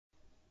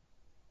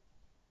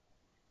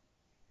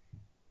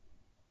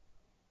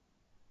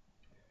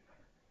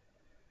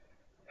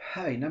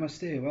Hi,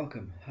 namaste,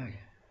 welcome. Hi.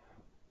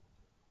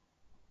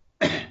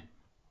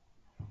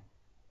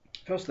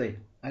 Firstly,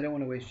 I don't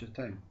want to waste your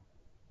time.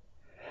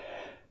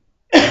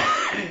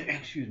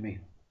 Excuse me.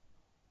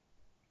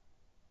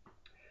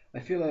 I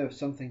feel I have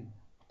something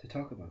to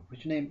talk about,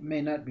 which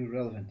may not be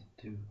relevant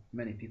to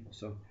many people.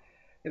 So,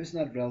 if it's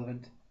not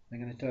relevant,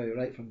 I'm going to tell you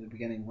right from the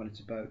beginning what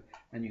it's about,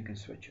 and you can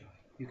switch off.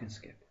 You can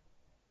skip.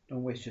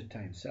 Don't waste your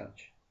time.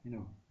 Search.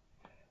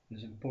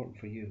 It's important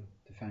for you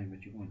to find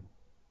what you want.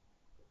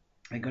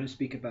 I'm going to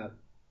speak about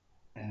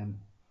um,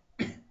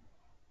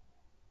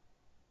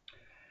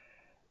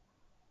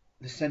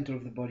 the center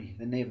of the body,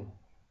 the navel.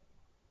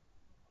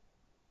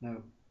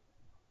 Now,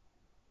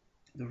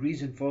 the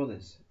reason for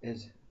this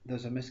is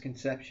there's a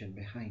misconception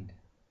behind.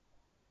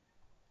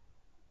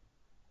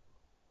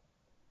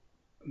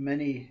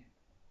 Many,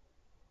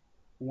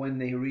 when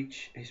they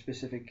reach a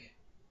specific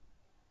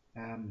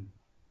um,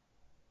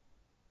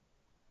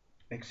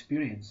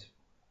 experience,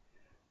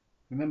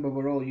 remember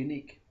we're all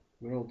unique,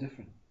 we're all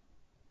different.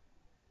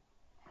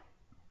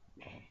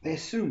 They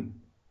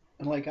assume,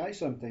 and like I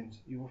sometimes,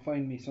 you will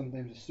find me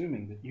sometimes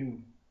assuming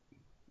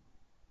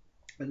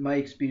that my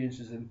experience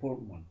is the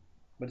important one,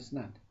 but it's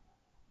not.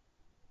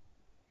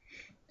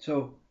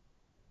 So,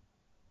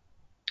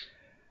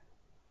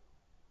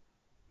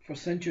 for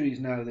centuries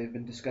now, they've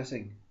been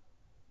discussing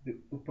the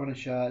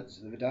Upanishads,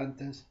 the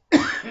Vedantas,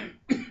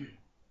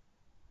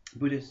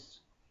 Buddhists,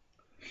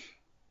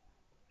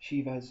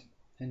 Shivas,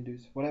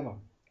 Hindus, whatever,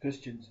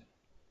 Christians,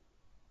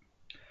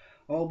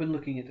 all been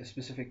looking at a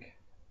specific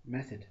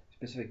method,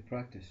 specific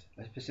practice,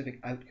 a specific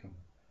outcome,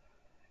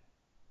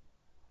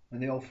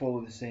 and they all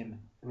follow the same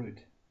route.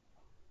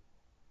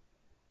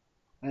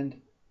 And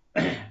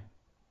I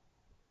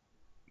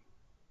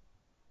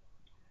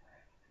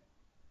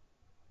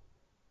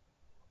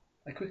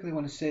quickly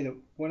want to say that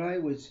when I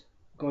was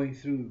going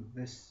through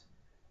this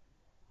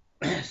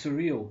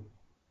surreal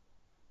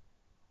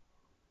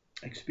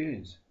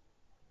experience,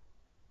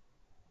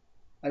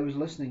 I was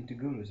listening to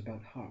gurus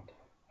about heart,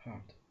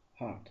 heart,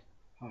 heart,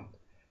 heart,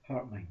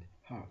 heart, mind,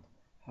 heart,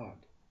 heart,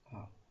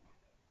 heart.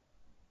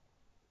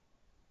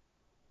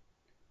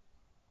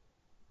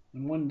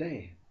 And one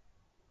day,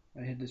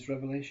 I had this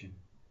revelation.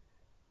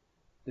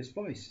 This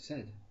voice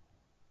said,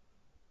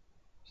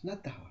 it's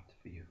not the heart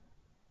for you,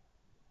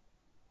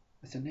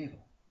 it's the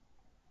navel.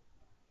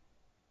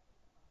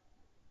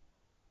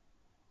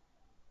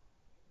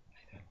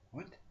 I thought,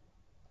 what?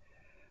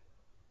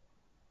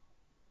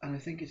 And I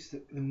think it's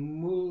the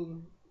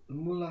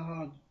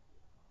Muladhara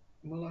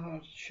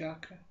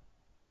chakra,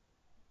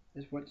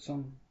 is what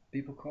some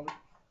people call it.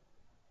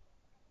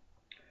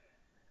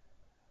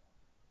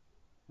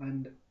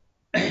 And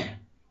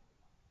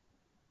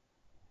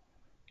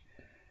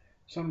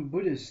some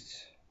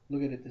Buddhists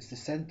look at it as the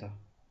center,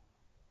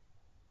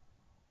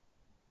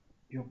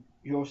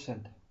 your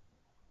center,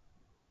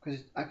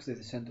 because it's actually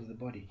the center of the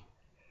body,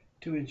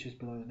 2 inches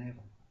below the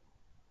navel.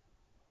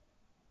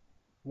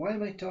 Why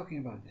am I talking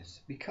about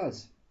this?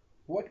 Because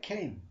what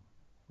came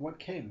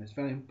is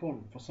very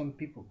important for some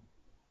people.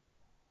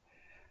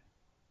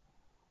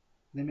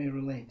 They may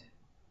relate,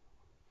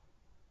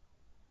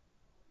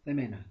 they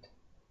may not.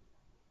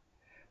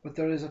 But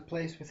there is a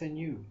place within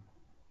you.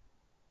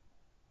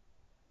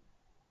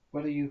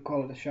 Whether you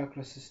call it a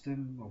chakra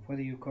system, or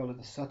whether you call it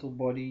the subtle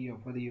body, or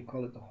whether you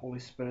call it the Holy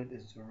Spirit,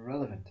 is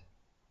irrelevant.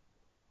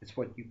 It's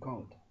what you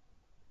call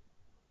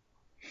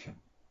it.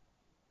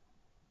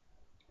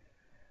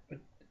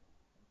 But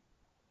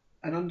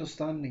an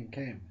understanding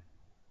came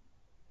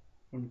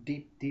from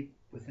deep, deep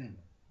within.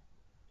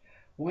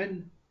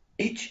 When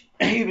each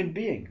human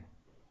being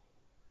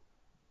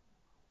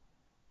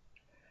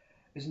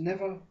is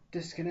never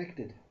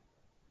disconnected,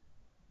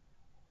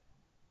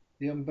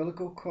 the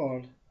umbilical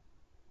cord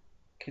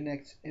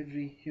connects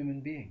every human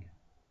being.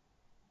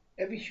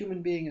 Every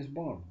human being is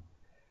born,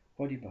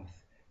 body birth.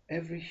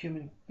 Every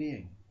human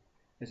being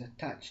is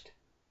attached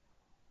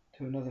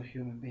to another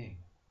human being,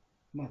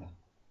 mother.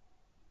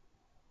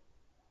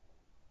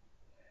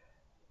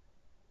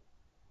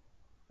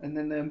 And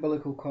then the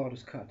umbilical cord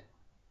is cut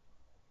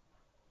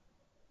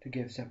to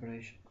give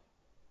separation.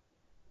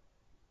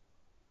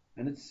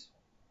 And it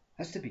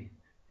has to be.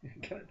 You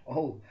can't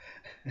all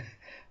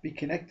be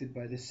connected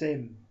by the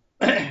same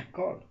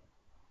cord.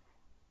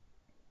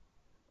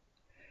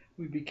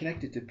 We'd be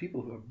connected to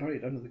people who are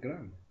buried under the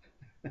ground.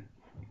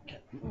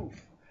 Can't move.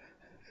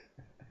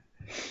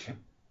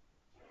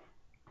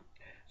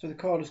 So the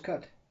cord is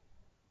cut,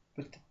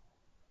 but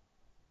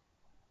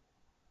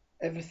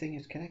everything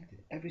is connected.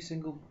 Every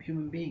single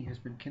human being has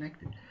been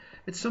connected.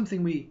 It's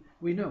something we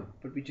know,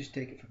 but we just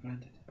take it for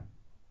granted.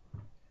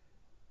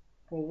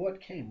 Well, what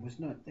came was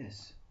not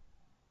this.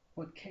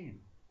 What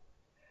came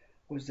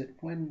was that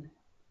when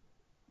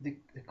the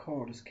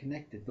cord is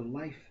connected, the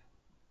life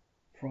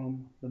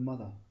from the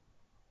mother,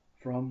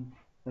 from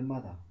the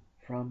mother,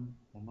 from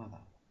the mother,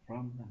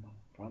 from the mother,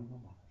 from the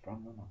mother,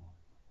 from the mother,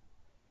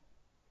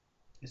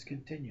 is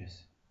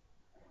continuous.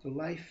 So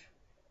life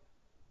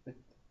that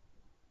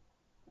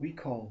we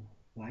call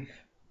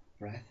life,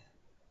 breath,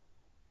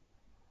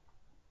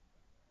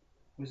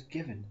 was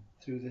given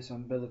through this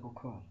umbilical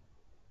cord.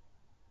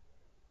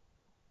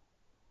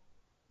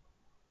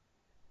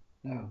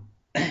 Now,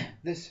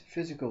 this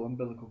physical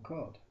umbilical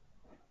cord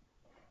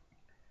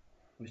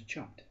was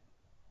chopped.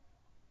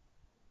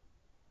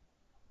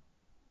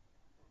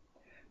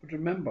 But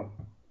remember,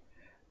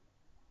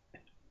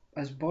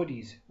 as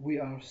bodies, we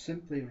are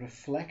simply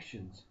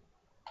reflections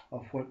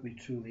of what we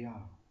truly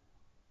are.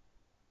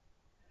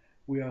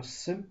 We are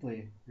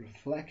simply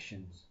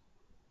reflections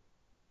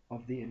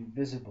of the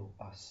invisible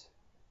us.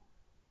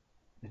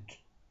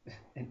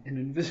 And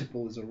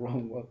invisible is a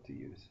wrong word to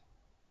use,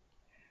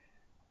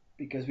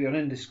 because we are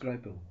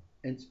indescribable.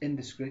 It's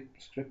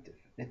indescriptive.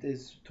 It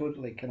is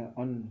totally kind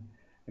of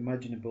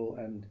unimaginable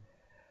and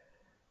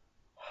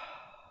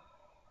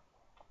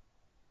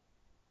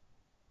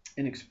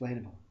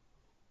inexplainable.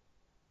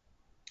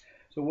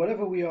 So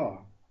whatever we are,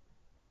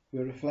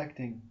 we're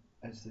reflecting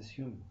as this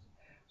humans.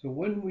 So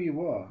when we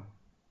were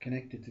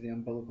connected to the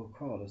umbilical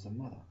cord as the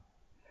mother,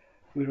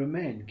 we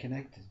remain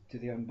connected to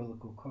the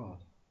umbilical cord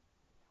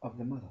of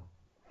the mother.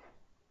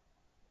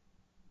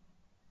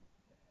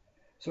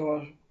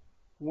 So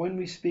when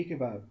we speak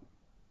about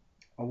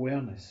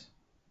awareness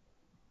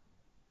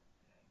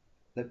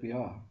that we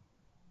are,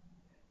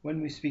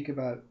 when we speak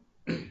about,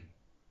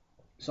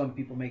 some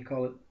people may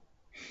call it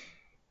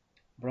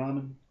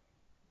Brahman,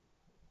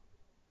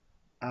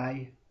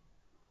 I,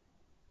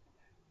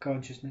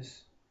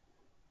 consciousness,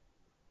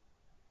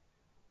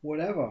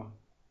 whatever,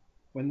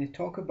 when they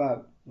talk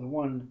about the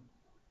one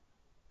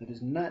that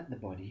is not the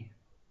body,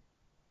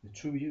 the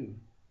true you,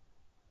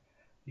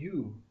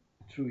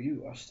 the true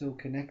you, are still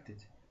connected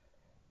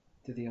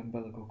to the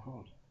umbilical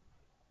cord.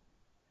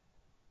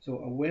 So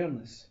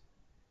awareness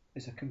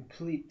is a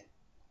complete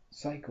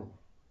cycle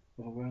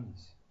of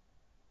awareness.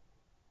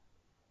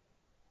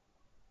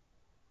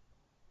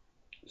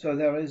 So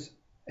there is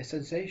a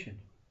sensation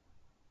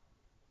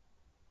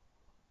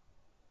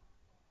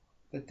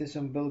that this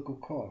umbilical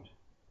cord,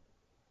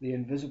 the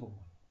invisible one,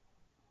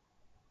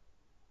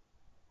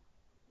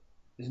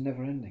 is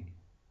never ending.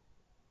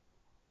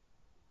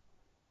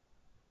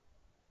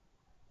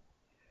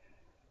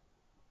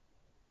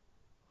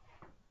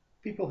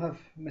 People have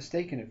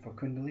mistaken it for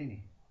Kundalini,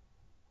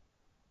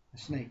 a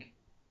snake.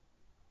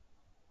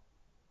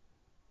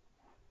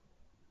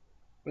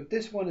 But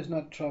this one is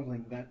not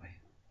travelling that way.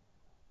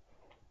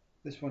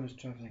 This one is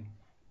travelling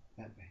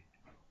that way.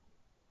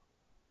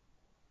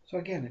 So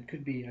again, it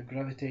could be a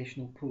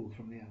gravitational pull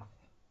from the earth.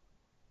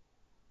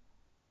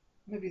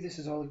 Maybe this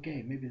is all a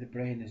game. Maybe the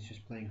brain is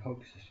just playing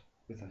hoax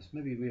with us.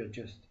 Maybe we are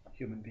just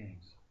human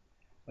beings,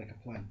 like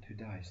a plant who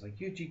dies. Like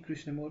U.G.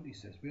 Krishnamurti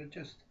says, we are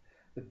just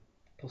the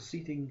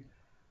pulsating,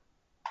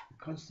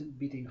 constant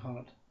beating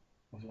heart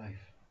of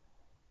life.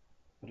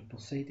 But a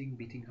pulsating,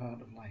 beating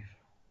heart of life.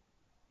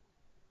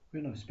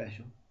 We're no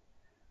special.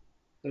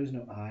 There is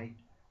no I,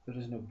 there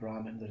is no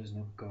Brahman, there is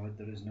no God,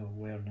 there is no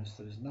awareness,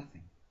 there is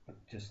nothing but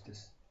just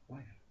this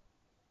life.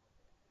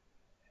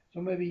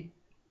 So maybe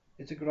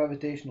it's a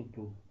gravitational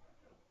pull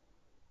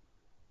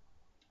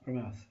from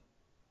Earth.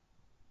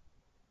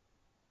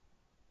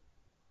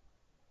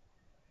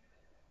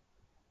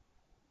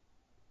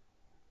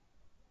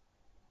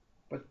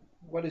 But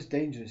what is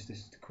dangerous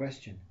is to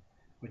question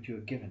what you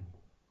are given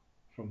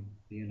from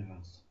the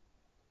universe.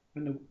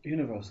 When the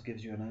universe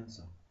gives you an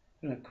answer,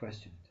 do not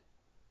question it.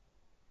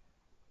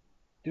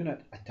 Do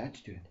not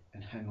attach to it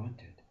and hang on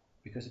to it,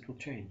 because it will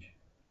change.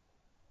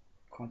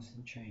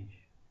 Constant change,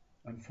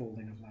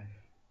 unfolding of life.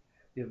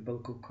 The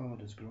umbilical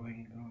cord is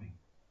growing and growing.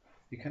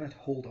 You cannot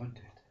hold on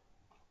to it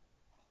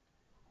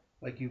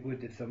like you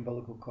would if the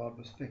umbilical cord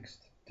was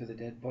fixed to the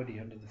dead body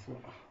under the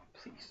floor. Oh,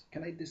 please,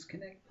 can I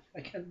disconnect?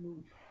 I can't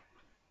move.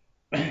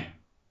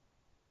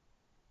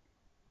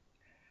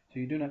 So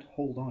you do not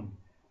hold on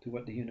to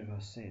what the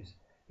universe says,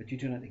 but you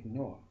do not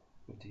ignore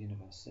what the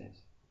universe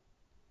says.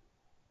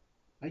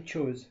 I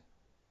chose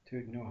to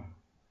ignore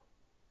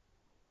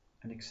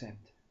and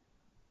accept.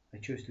 I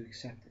chose to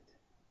accept it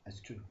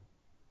as true.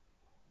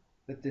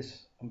 That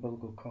this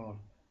umbilical cord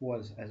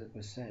was, as it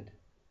was said,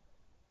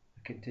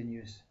 a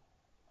continuous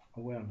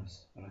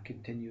awareness or a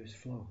continuous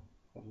flow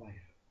of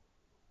life.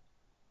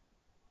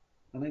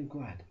 And I'm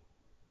glad,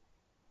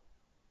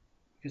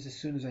 because as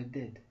soon as I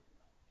did,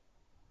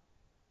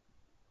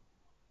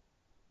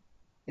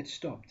 it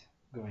stopped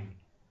going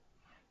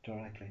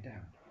directly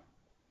down.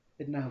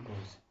 It now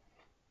goes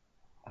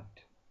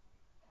out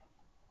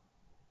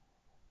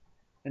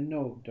in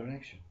no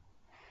direction.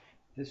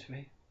 This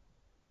way,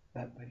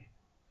 that way,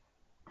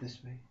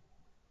 this way,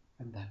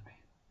 and that way.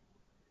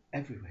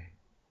 Every way.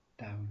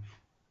 Down,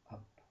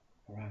 up,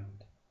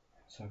 around,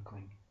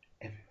 circling,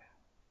 everywhere.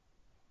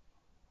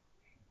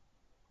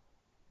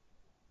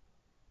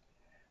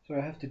 So I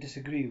have to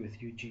disagree with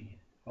UG,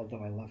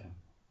 although I love him.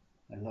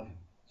 I love him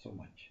so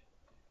much.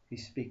 He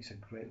speaks a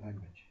great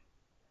language.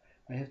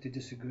 I have to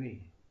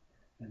disagree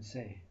and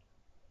say,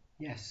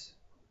 yes,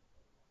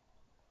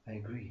 I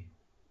agree.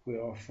 We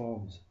are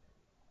forms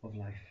of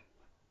life.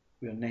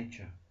 We are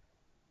nature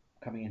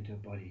coming into a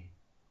body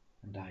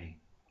and dying.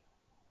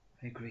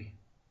 I agree.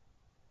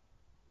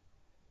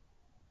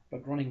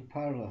 But running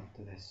parallel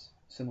to this,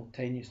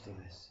 simultaneous to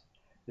this,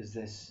 is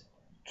this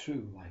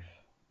true life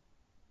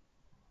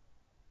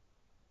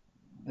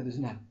that is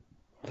not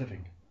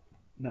living,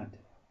 not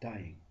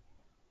dying,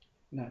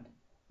 not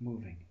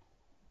moving,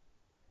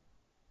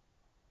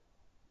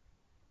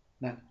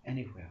 not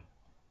anywhere,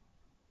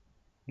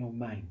 no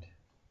mind,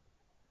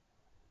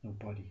 no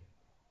body,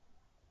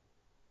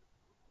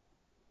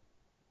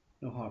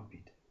 no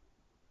heartbeat,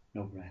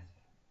 no breath,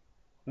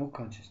 no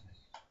consciousness,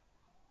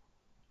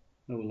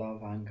 no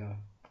love, anger,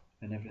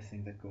 and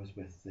everything that goes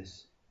with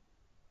this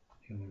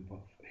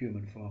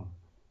human form.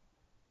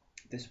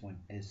 This one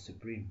is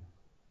supreme.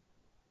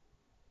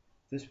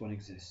 This one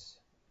exists,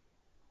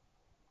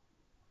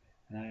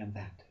 and I am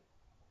that.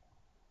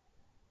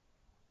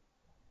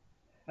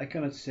 I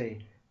cannot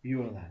say,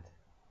 you are that.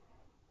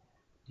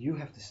 You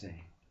have to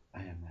say, I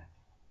am that.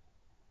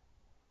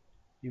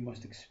 You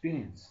must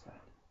experience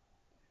that.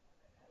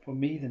 For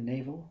me, the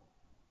navel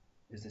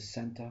is the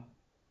center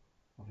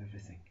of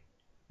everything,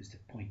 is the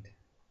point.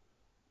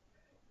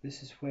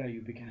 This is where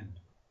you began,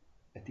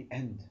 at the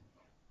end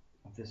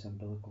of this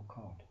umbilical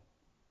cord,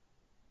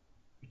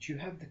 which you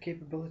have the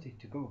capability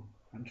to go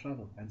and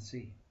travel and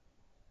see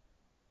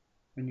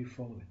when you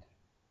follow it.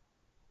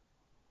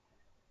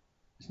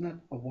 It's not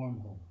a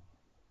wormhole.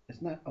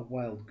 It's not a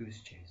wild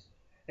goose chase.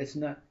 It's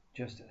not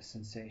just a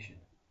sensation,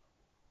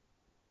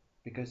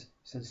 because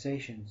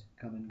sensations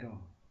come and go.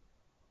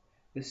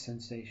 This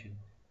sensation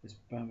is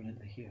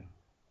permanently here,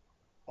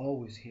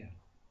 always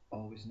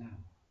now.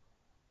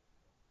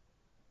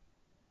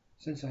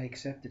 Since I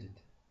accepted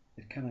it,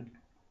 it cannot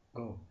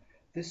go.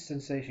 This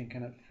sensation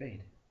cannot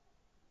fade.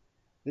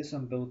 This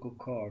umbilical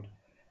cord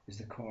is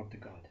the cord to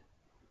God.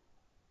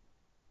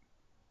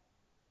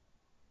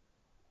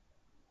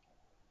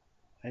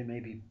 I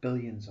may be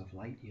billions of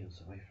light years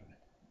away from it,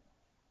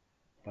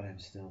 but I'm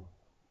still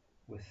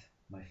with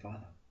my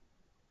Father.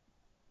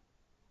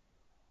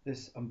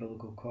 This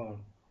umbilical cord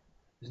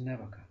is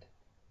never cut.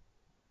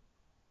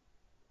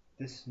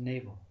 This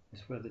navel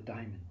is where the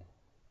diamond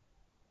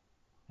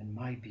and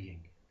my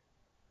being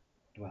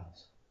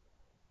dwells.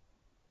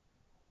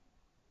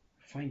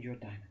 Find your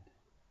diamond.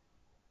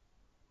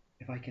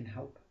 If I can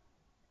help,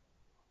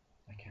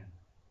 I can.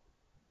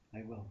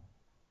 I will.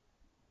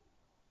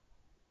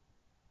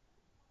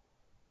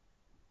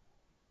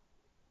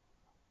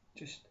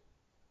 Just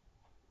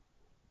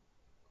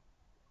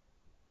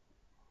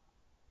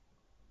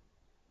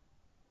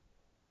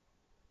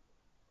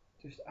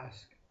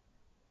ask.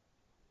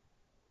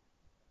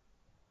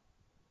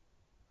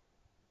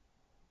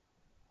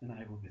 And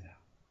I will be there.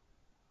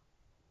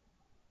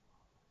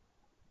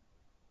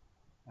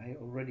 I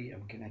already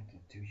am connected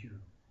to you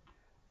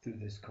through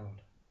this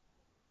cord.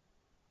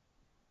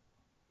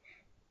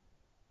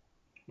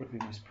 But we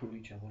must pull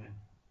each other in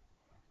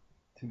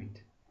to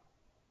meet.